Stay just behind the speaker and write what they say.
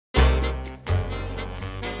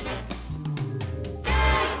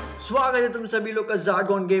स्वागत है तुम सभी लोग का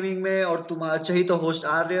ज़ार्डगॉन गेमिंग में और तुम्हारा चाहिए तो होस्ट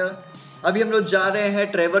आर्य। अभी हम लोग जा रहे हैं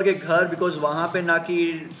ट्रेवर के घर बिकॉज वहां पे ना कि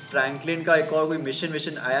फ्रैंकलिन का एक और कोई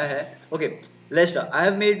मिशन आया है। Okay let's start. I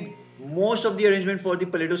have made most of the arrangement for the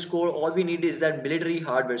Paleto score. All we need is that military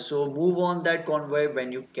hardware, so move on that convoy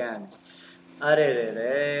when you can. अरे रे रे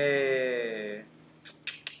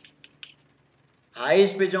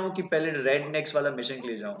heist पे जाऊं कि पहले red next वाला mission के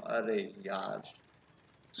लिए जाऊं? अरे यार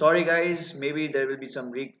sorry guys, maybe there will be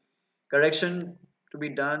some correction to be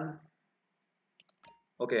done.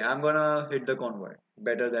 Okay, I'm gonna hit the convoy.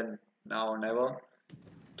 Better than now or never.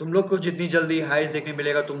 तुम लोग को जितनी जल्दी हाइस्ट देखने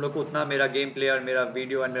मिलेगा तुम लोग को उतना मेरा गेम प्ले और मेरा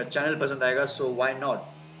वीडियो और मेरा चैनल पसंद आएगा, सो व्हाई नॉट।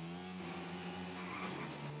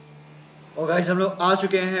 और गाइस हम लोग आ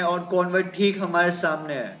चुके हैं और कॉन्वॉय ठीक हमारे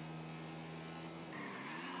सामने है।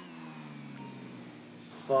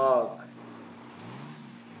 Fuck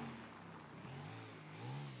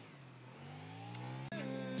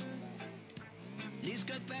This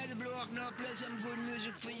cut by the block now play some good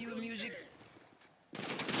music for you, music.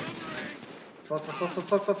 fuck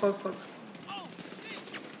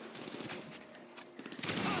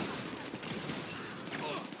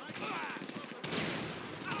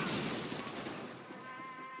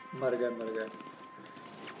मर गए।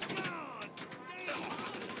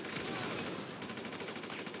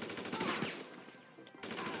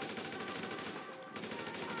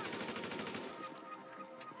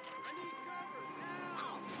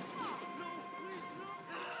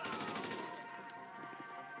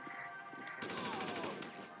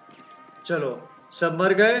 चलो सब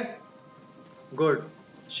मर गए। गुड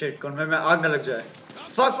शिट, कॉन्वे में आग न लग जाए।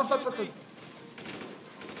 Fuck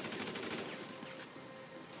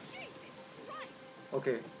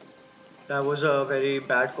okay that was a very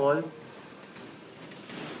bad call.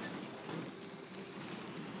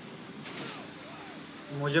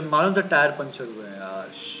 मुझे मालूम था टायर पंचर हुए हैं यार।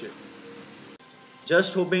 शिट,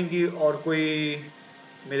 जस्ट होपिंग कि और कोई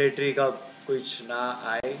मिलिट्री का कुछ ना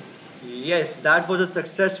आए। Yes that was a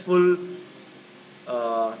successful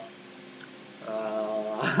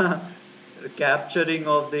capturing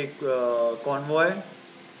of the convoy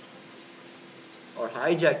or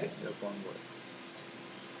hijacking the convoy.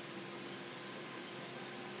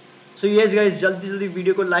 So yes guys, जल्दी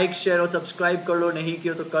वीडियो को लाइक शेयर और सब्सक्राइब कर लो, नहीं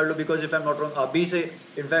किया तो कर लो because if I am not wrong अभी से,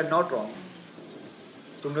 if I am not wrong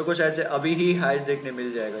तुम लोग को शायद से अभी ही हाइस्ट देखने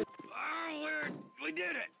मिल जाएगा।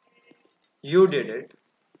 You did it.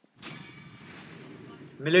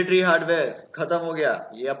 Military hardware खत्म हो गया।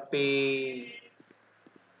 यप्पी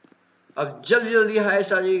अब जल्दी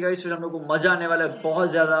हाइस्ट आ जाएगी गाइस, फिर हम लोग को मजा आने वाला है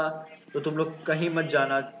बहुत ज्यादा, तो तुम लोग कहीं मत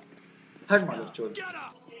जाना। हट मारो चोर।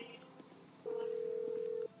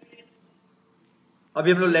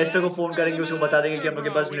 अभी हम लोग लेस्टर को फोन करेंगे, उसको बता देंगे कि हम लोग के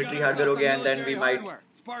पास मिलिट्री हार्डवेयर हो गया and then we might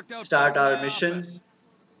start our mission.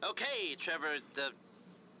 Okay, Trevor,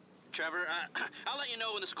 I'll let you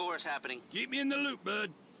know when the score is happening. Keep me in the loop, bud.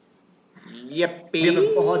 Yuppie हम लोग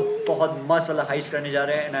बहुत मस्त वाला हाइस्ट करने जा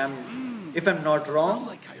रहे हैं and I am if I'm not wrong,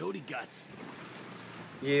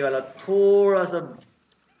 ये वाला थोड़ा सा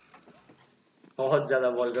बहुत ज्यादा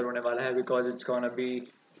वल्गर होने वाला है because it's gonna be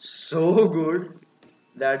so good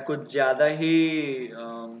that कुछ ज्यादा ही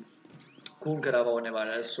खून खराबा होने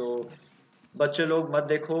वाला है। so बच्चे लोग मत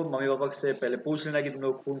देखो, मम्मी पापा से पहले पूछ लेना कि तुम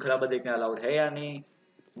लोग खून खराबा देखने अलाउड है या नहीं।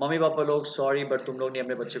 मम्मी पापा लोग सॉरी बट तुम लोग ने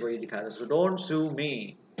अपने बच्चे को ये दिखाया, so don't sue me।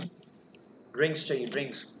 Drinks चाहिए,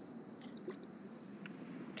 drinks.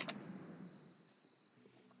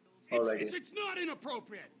 It's not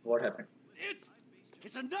inappropriate. What happened?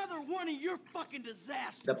 It's another one of your fucking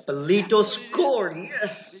disasters. The Paleto Score,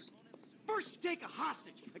 yes. First you take a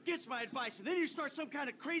hostage against my advice, and then you start some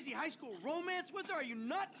kind of crazy high school romance with her. Are you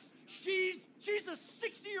nuts? She's a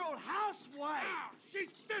 60-year-old housewife. Wow,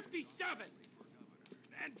 she's 57,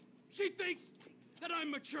 and she thinks that I'm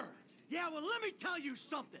mature. Yeah, well, let me tell you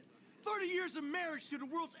something. 30 years of marriage to the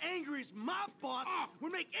world's angriest mob boss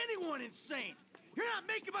would make anyone insane. You're not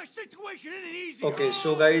making my situation any easier. Okay,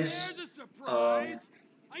 so guys, there's a surprise.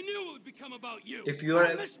 I knew it would become about you. If you are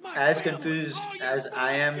as confused as I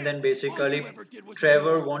am, then basically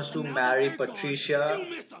Trevor wants to marry Patricia,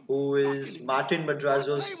 who is Martin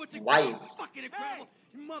Madrazo's wife. Fucking incredible,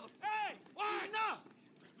 you mother. Hey, what? Enough!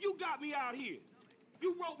 You got me out here.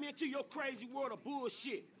 You wrote me into your crazy world of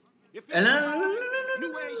bullshit. If it's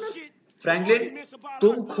new age shit. Franklin,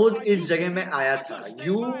 तुम खुद इस जगह में आया था।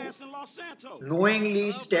 You knowingly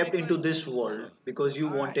stepped into this world because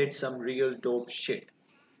you wanted some real dope shit.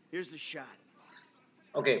 Here's the shot.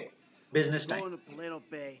 Okay, business time. We're going to Paleto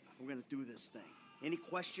Bay. We're going to do this thing. Any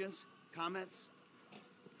questions? Comments?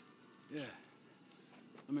 Yeah.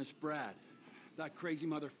 I miss Brad. that crazy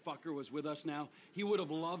motherfucker was with us now, he would have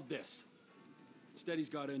loved this. Instead, he's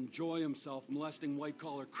got to enjoy himself molesting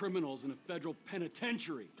white-collar criminals in a federal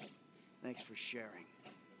penitentiary. Thanks for sharing.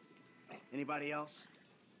 Anybody else?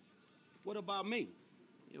 What about me?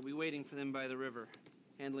 You'll be waiting for them by the river,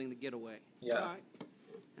 handling the getaway. Yeah. All right.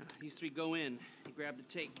 Now, these three go in, you grab the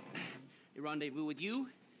tape. They rendezvous with you,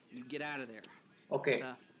 you get out of there. Okay.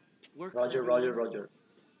 Work Roger, everyone. Roger, Roger.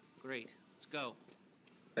 Great, let's go.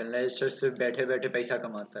 Leicester सिर्फ बैठे-बैठे पैसा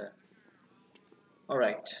कमाता है. All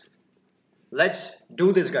right. Let's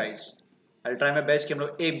do this, guys. I'll try my best कि हम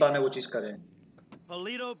लोग एक बार में वो चीज करें.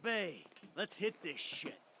 Paleto Bay. Let's hit this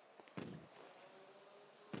shit.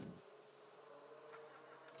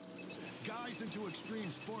 Guys into extreme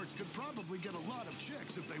sports could probably get a lot of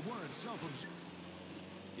chicks if they weren't self-absorbed.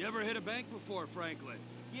 You ever hit a bank before, Franklin?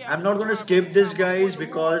 I'm not going to skip this, guys,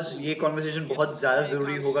 because ये conversation बहुत ज़्यादा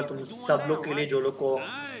ज़रूरी होगा तुम सब लोग के लिए जो लोग को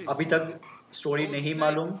अभी तक स्टोरी नहीं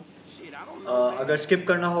मालूम. अगर स्किप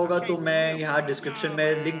करना होगा तो मैं यहाँ डिस्क्रिप्शन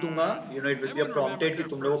में लिख दूंगा. You know, it will be a prompted कि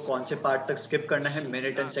तुम लोगों को कौन से पार्ट तक स्किप करना है.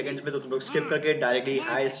 मिनट एंड सेकंड्स में तो तुम लोग स्किप करके डायरेक्टली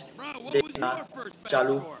हाइस्ट देखना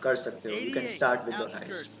चालू कर सकते हो. You can start with your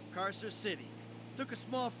heist. Carcer City. Took a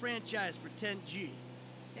small franchise for 10G.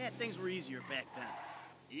 Yeah, things were easier back then.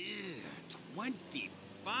 Yeah,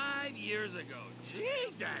 25 years ago.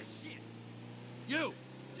 Jesus shit. You,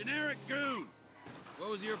 generic goon. What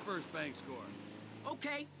was your first bank score?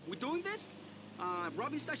 Okay, we're doing this?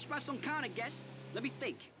 Robbing starts fast on count, I guess. Let me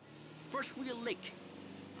think. First real lick.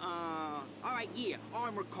 Alright, yeah,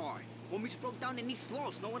 armor car. Homies broke down in East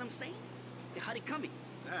Los, know what I'm saying? They had it coming.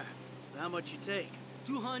 Ah, how much you take?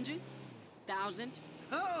 200, 1,000.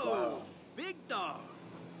 Oh, Wow. big dog.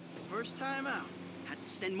 First time out. Had to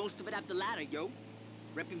send most of it up the ladder, yo.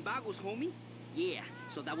 Repping Bagos, homie. Yeah,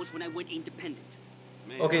 so that was when I went independent.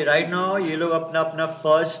 Okay, right now ये लोग अपना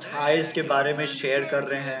first heist के बारे में share कर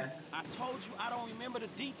रहे हैं. I told you I don't remember the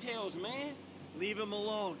details, man. Leave him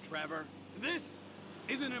alone, Trevor. This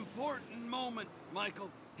is an important moment, Michael.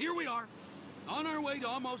 Here we are, on our way to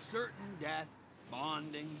almost certain death,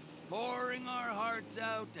 bonding, pouring our hearts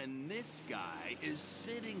out, and this guy is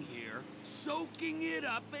sitting here, soaking it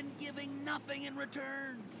up and giving nothing in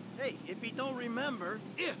return. Hey, if he don't remember...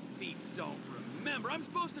 If he don't remember, I'm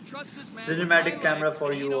supposed to trust this man. Cinematic with my camera life,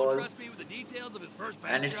 for and he you don't all. trust me with the details of his first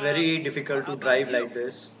bank And it's job. very difficult to drive like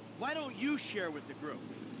this. Why don't you share with the group?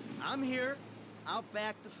 I'm here. I'll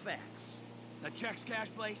back the facts. The checks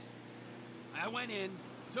cash place. I went in,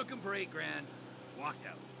 took him for $8 grand, walked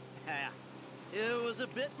out. It was a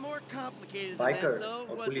bit more complicated Biker than that, though,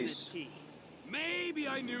 or wasn't police? it, T? Maybe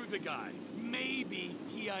I knew the guy. Maybe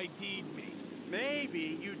he ID'd me.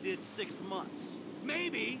 Maybe you did 6 months.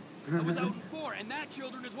 Maybe I was out in 4, and that,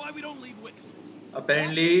 children, is why we don't leave witnesses.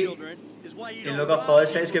 Apparently Children is why you in don't लोगों का rob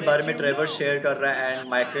first है people इसके that बारे में you Trevor know. Share कर रहा है and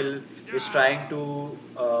Michael is trying to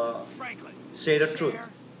Franklin, say the truth. share.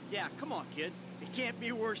 Yeah, come on, kid. It can't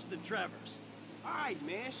be worse than Trevor's. All right,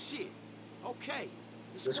 man, shit. Okay.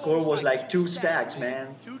 The score was like 2 stacks,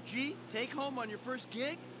 man. 2G, take home on your first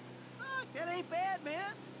gig? Fuck, that ain't bad,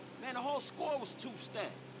 man. Man, the whole score was 2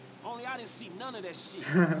 stacks. Only I didn't see none of that shit.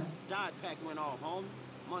 Dye pack went off, homie.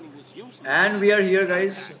 Money was useless. And we are here,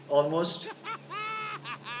 guys. Almost.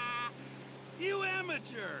 You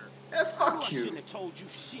amateur. Eh, I fuck shouldn't you. have told you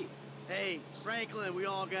shit. Hey, Franklin, we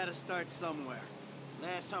all gotta start somewhere.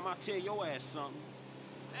 Last time I tell your ass something.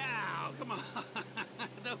 Ow, come on.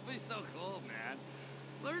 Don't be so cold, man.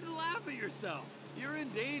 Learn to laugh at yourself. You're in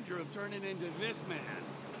danger of turning into this man.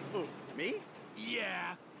 Who, me?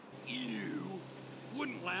 Yeah, you.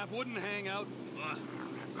 Wouldn't laugh, wouldn't hang out.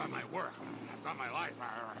 I've got my work. I've got my life.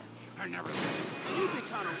 I never... You been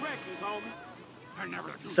kind of reckless, homie. I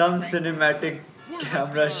never... Some cinematic We're camera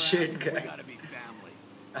risking our shit, asses. We guys. gotta be family.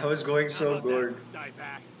 I was going How so about good. that, Die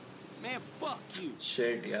back. Man, fuck you.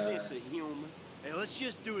 Shit, yeah. Sense of humor. Hey, let's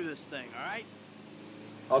just do this thing, alright?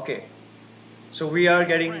 Okay. So we are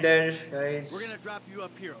getting there, guys. We're gonna drop you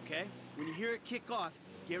up here, okay? When you hear it kick off,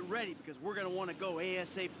 get ready because we're gonna want to go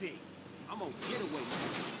ASAP. I'm on getaway, man.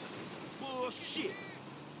 Bullshit.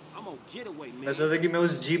 I'm on getaway, man. मैं सोचा कि मैं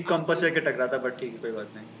उस jeep compass लेके टकराता but ठीक है कोई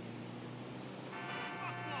बात नहीं.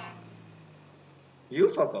 You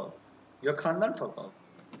fuck off. Your खानदान fuck off.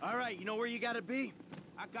 Alright, you know where you gotta be?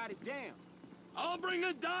 I got it down. I'll bring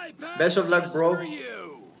a die pack. Best of luck, just bro. for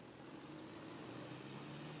you.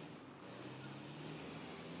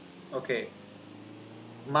 Okay.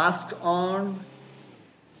 Mask on.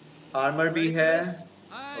 Armor भी है.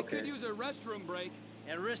 I Okay. could use a restroom break.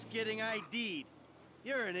 And risk getting ID'd.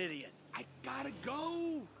 You're an idiot. I gotta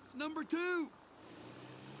go. It's number 2.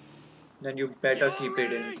 Then you better You keep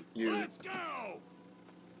it in ready? you. Let's go.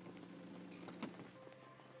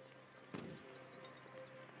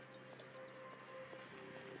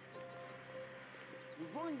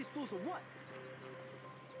 telling these fools or what?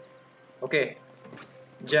 Okay.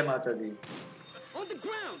 Jai Mata Di. On the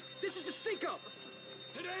ground! This is a stick-up!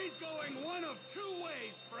 Today's going one of two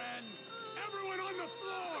ways, friends. Everyone on the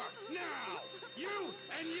floor, now! You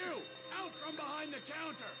and you, out from behind the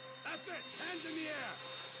counter. That's it, hands in the air.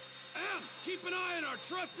 Em, keep an eye on our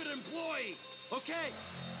trusted employee. Okay,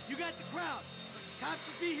 you got the crowd. Cops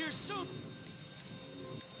will be here soon.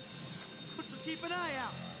 So keep an eye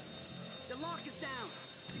out. The lock is down.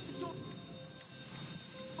 Keep the door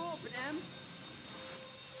open, Em.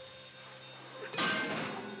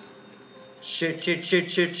 Shit.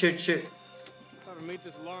 Ever meet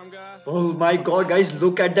this alarm guy? Oh my god, guys,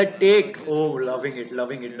 look at that take. Oh, loving it. I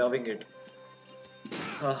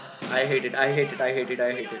hate it.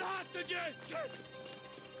 Hostages!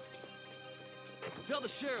 Tell the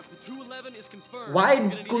sheriff the 211 is confirmed. Why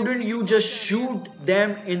couldn't you just shoot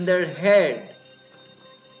them in their head?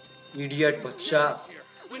 Idiot bacha.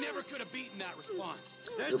 We never could have beaten that response.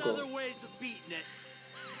 There's Look other ways of beating it.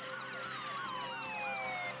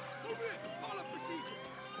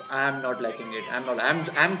 I'm not liking it.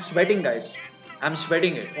 I'm sweating, guys. I'm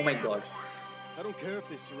sweating it. Oh my god. I don't care if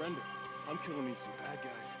they surrender. I'm killing these some bad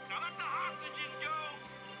guys. Now let the hostages go,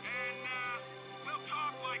 and we'll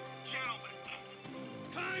talk like gentlemen.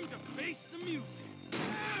 Time to face the music.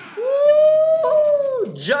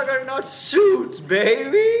 Woo! Juggernaut suits,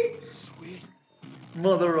 baby. Sweet.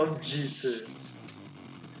 Mother of Jesus.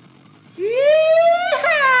 Yeah!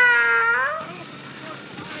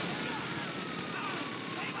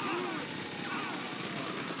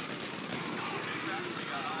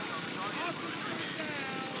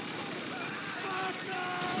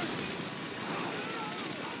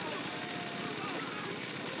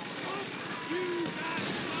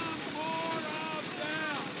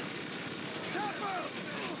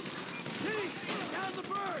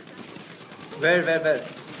 Where?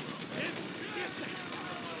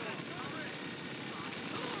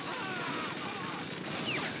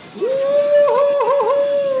 Woo!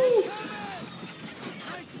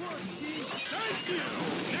 Thank you!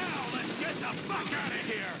 Now let's get the fuck out of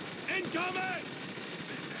here! Incoming!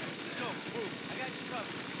 Let's go. Move. I got you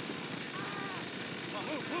covered. Come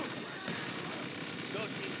on, move. Go,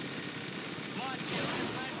 team. Come on, kill your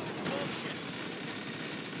time for this bullshit.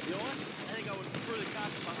 You know what? I think I would prefer the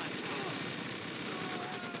cops behind you.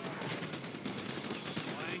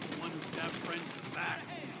 I ain't the one who stabbed friends in the back.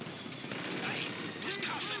 Hey, this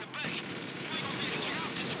cop's in the bay. You ain't gonna be able to get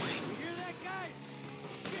out this way. You hear that, guys?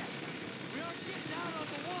 Shit. We aren't getting out on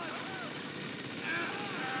the one.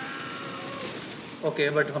 Okay,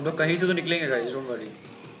 but हम लोग कहीं से तो निकलेंगे, guys. Don't worry.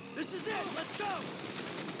 This is it. Let's go.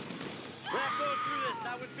 We're not going through this.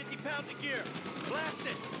 Not with 50 pounds of gear. Blast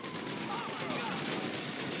it.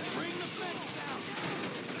 Bring the fence down.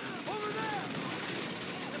 Over there.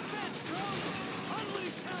 The fence, bro.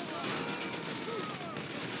 Unleash hell.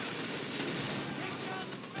 Take down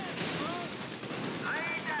the fence, bro.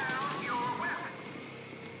 Lay down your weapon.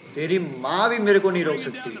 तेरी माँ भी मेरे को नहीं रोक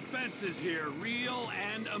Bringing down सकती. the fences here, real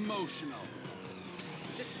and emotional.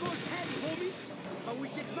 The score's heavy, homies. But we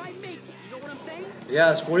just might make it. You know what I'm saying?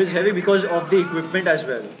 Yeah, score is heavy because of the equipment as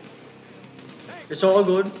well. It's all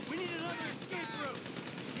good. We need another escape route.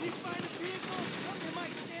 Can you find a vehicle? Something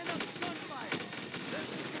might stand up to gunfire. There's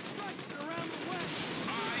some construction around the west.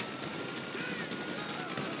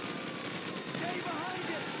 Stay behind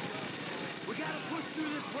it. We gotta push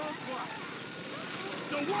through this roadblock.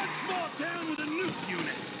 The one small town with a noose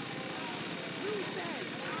unit.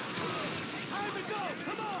 Time to go.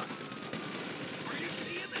 Come on. Are you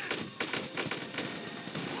seeing that?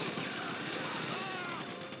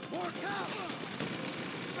 More cops.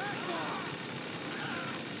 Back off.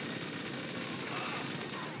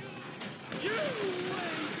 You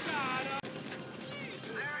ain't got a...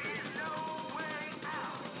 There is no way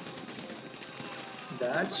out.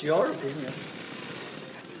 That's your opinion.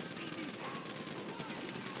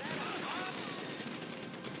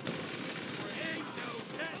 Ain't no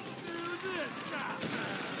getting through this guy.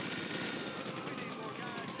 We need more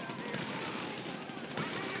guys down here.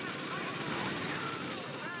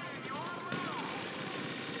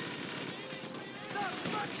 That's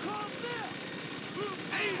much called this.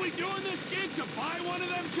 Ain't we doing this gig to buy one of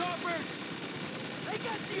them choppers? They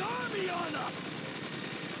got the army on us.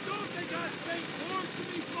 Don't they got fake wars to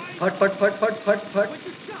be fighting? Hut. With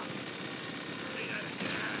your shot.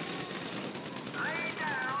 Lay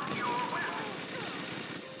down your weapon.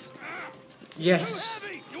 Yes.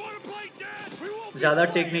 Heavy! You want to play dead? We won't be ज़्यादा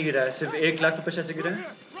take playing. नहीं गिरा है, सिर्फ 1 लाख रुपए से गिरा है.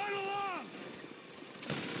 Here, right along.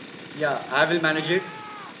 Yeah, I will manage it.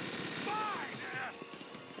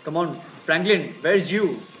 Fine. Come on, Franklin, where's you?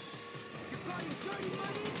 You got your dirty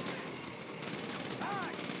money?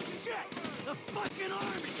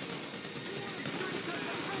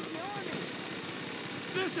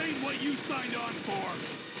 This ain't what you signed on for.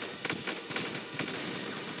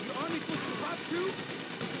 Your army supposed to rob too?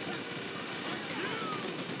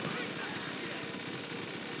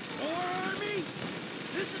 More army?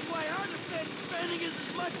 This is why our defense spending is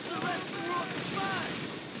as much as the rest of the world combined.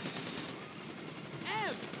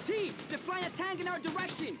 Ev, T, they're flying a tank in our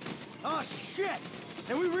direction. Oh shit!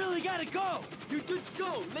 And we really gotta go! You just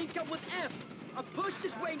go, link up with F. I'll push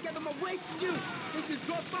this way and get them away from you. They can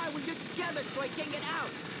drop by when you're together so I can get out.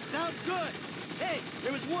 Sounds good! Hey,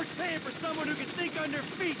 it was worth paying for someone who can think on their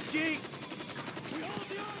feet, G! We hold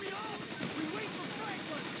the army off. We wait for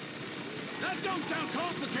Franklin. That don't sound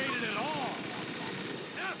complicated at all.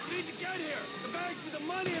 F, we need to get here. The bags with the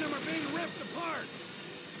money in them are being ripped apart.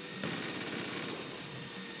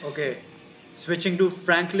 Okay, switching to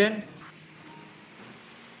Franklin.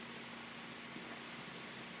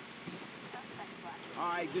 All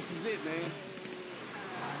right, this is it, man.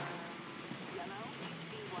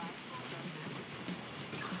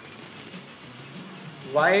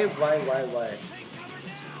 Why? You okay?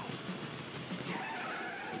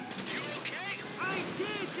 I ain't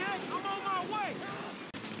dead yet. I'm on my way.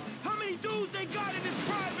 How many dudes they got in this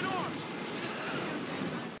private army?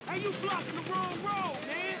 Hey, you blocking the wrong road,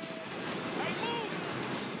 man. Hey, move.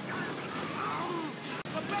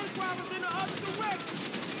 The bank robbers in the other direction.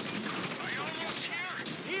 Are you almost here?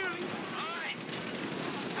 Nearly. All right.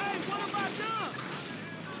 Hey, what have I done?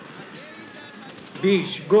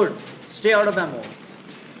 Beach, good. Stay out of ammo.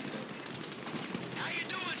 How you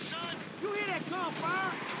doing, son? You hear that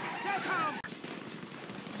gunfire? That's how I'm...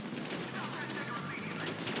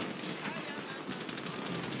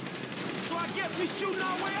 So I guess we shooting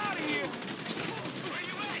our way out of here. Where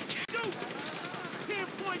you at, kid? Shoot!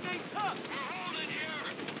 Pinpoint ain't tough.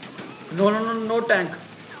 We're holding here. No tank.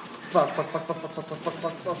 Fuck. It's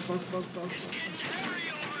getting hairy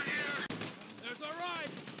over here. There's our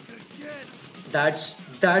ride.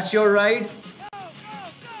 That's your ride? Go, go,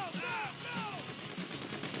 go, go, go.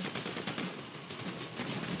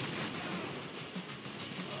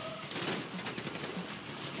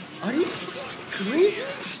 Are you crazy?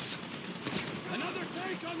 Another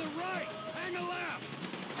tank on the right. Hang a left.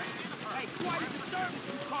 Hey, quite a disturbance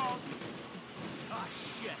you caused. Oh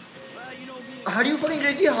shit! Well, you know me. Are you fucking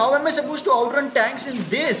crazy? How am I supposed to outrun tanks in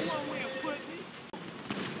this? One way of putting it.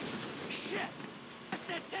 Shit! That's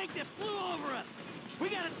that tank that flew over us! We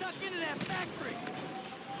gotta duck into that factory!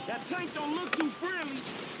 That tank don't look too friendly.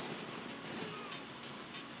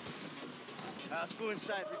 Let's go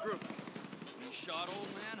inside, regroup. We shot old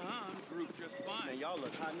man, huh? Group just fine. Man, y'all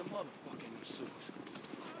look hot in the motherfucking suits.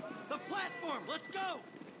 The platform! Let's go!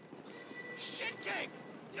 Shit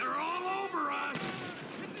tanks! They're all over us.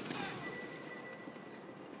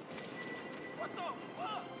 What the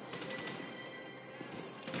fuck?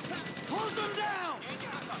 Close them down!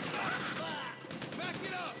 Back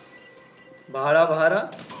it up.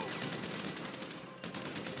 Bahara.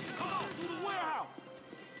 Come on, through the warehouse.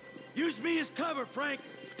 Use me as cover, Frank.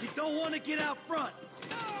 You don't want to get out front.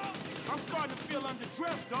 I'm starting to feel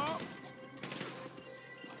underdressed, dog.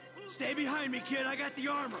 Stay behind me, kid. I got the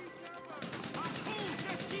armor. I'm cool,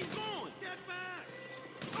 just keep going. Get back.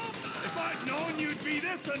 If I'd known you'd be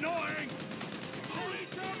this annoying.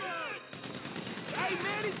 Hey,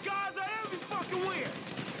 man, these guys are every fucking where.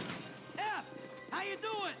 F, how you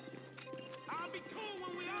doing? I'll be cool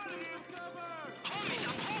when we out of here. Homies,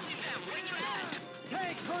 I'm holding them. Where you at?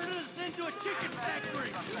 Tanks herding us into a chicken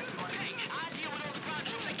factory. Hey, I'll deal with all the ground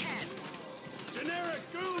troops I can. Generic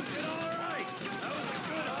goon did all right. That was a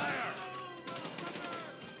good hire.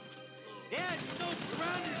 Yeah, if you don't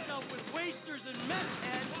surround yourself with wasters and meth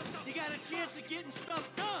heads, you got a chance of getting stuff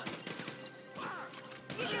done.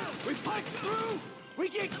 We punch through, we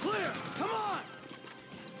get clear. Come on.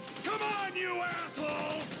 Come on, you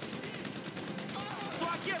assholes. So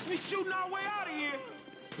I guess we shooting our way out of here.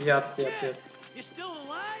 Yep. You still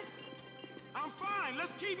alive? I'm fine.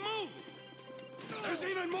 Let's keep moving. There's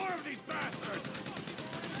even more of these bastards.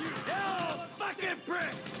 Hell, fucking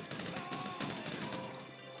bricks!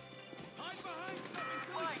 Hide behind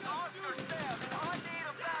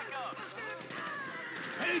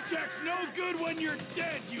Paycheck's no good when you're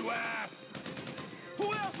dead, you ass.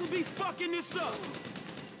 Who else will be fucking this up?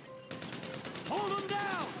 Hold them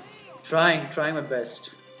down! Trying my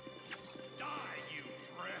best. Die, you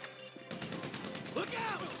prick. Look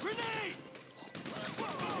out! Grenade!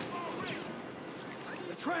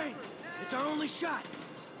 The train! It's our only shot!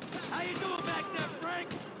 How you doing back there, Frank?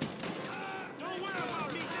 Don't worry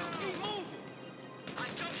about me. Just keep moving. I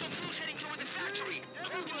dumped some troops heading toward the factory.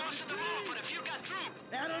 Drove most of them off, but a few got through.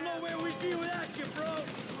 I don't know where we'd be without you, bro.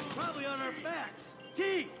 Probably on our backs.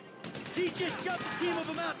 T! She just jumped a team of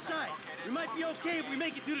them outside. We might be okay if we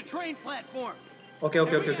make it to the train platform. Okay. Hey,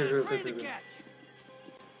 we got a train to catch.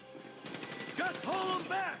 Just hold them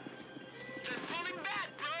back. They're pulling back,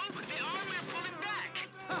 bro. They are. We're pulling back.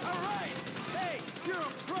 All right. Hey, you're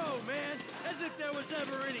a pro, man. As if there was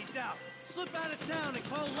ever any doubt. Slip out of town and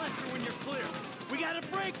call Lester when you're clear. We got a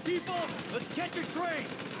break, people. Let's catch a train.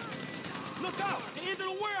 Look out! Into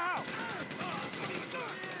the warehouse!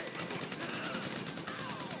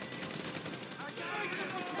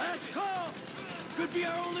 Last call. Could be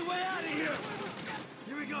our only way out of here.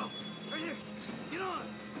 Here we go. Right here. Get on.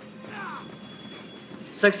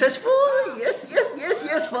 Successful. Yes.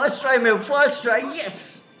 First try, man. First try.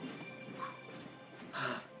 Yes.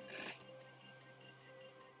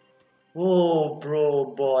 Oh, bro,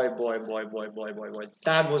 boy.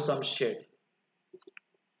 That was some shit.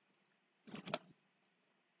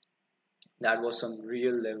 That was some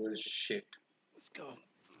real level shit. Let's go.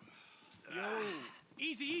 Yo,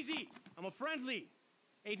 easy. I'm a friendly.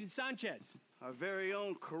 Agent Sanchez. Our very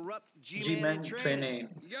own corrupt G-Man training.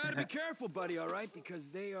 You gotta be careful, buddy, all right? Because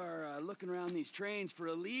they are looking around these trains for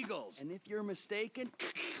illegals. And if you're mistaken,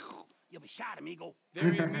 you'll be shot, amigo.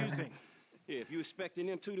 Very amusing. Yeah, if you expecting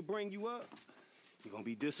them two to bring you up, you're gonna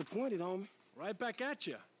be disappointed, homie. Right back at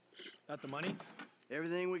you. Got the money?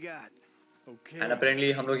 Everything we got. Okay. And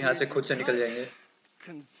apparently हम लोग यहाँ से खुद से निकल जाएंगे.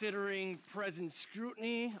 Considering present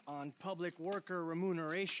scrutiny on public worker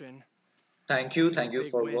remuneration. Thank you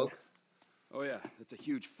for work. Oh yeah, that's a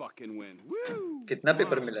huge fucking win. Woo! कितना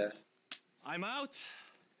paper मिला है? I'm out.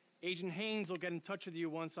 Agent Haynes will get in touch with you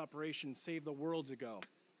once Operation Save the World's ago.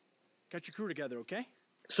 Get your crew together, okay?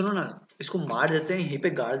 सुनो ना, इसको मार देते हैं, यहीं पे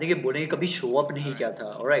गाड़ देंगे, बोलेंगे कभी शो अप नहीं किया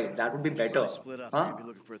था. Alright, that would be better. Split up. हाँ? Maybe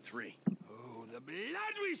looking for a 3. Oh, the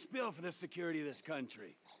blood we spill for the security of this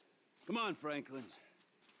country. Come on, Franklin.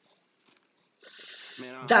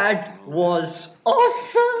 Man, That was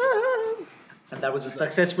awesome. And that was a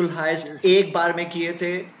successful heist. एक बार में किए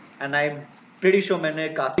थे. And I'm pretty sure मैंने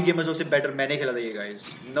काफी गेमर्सों से better मैंने खेला था ये guys.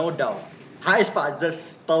 No doubt. Heist pass,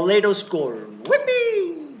 just Paleto score.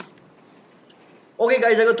 Whippy! Okay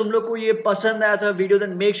guys, अगर तुम लोग को ये पसंद आया था video,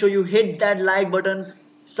 then make sure you hit that like button.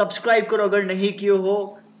 Subscribe करो अगर नहीं किए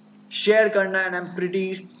हो. Share करना, and I'm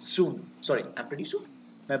pretty soon.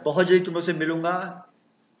 मैं बहुत जल्दी तुम लोग से मिलूंगा.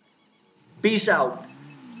 Peace out.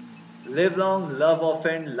 Live long, love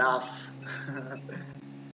often, laugh.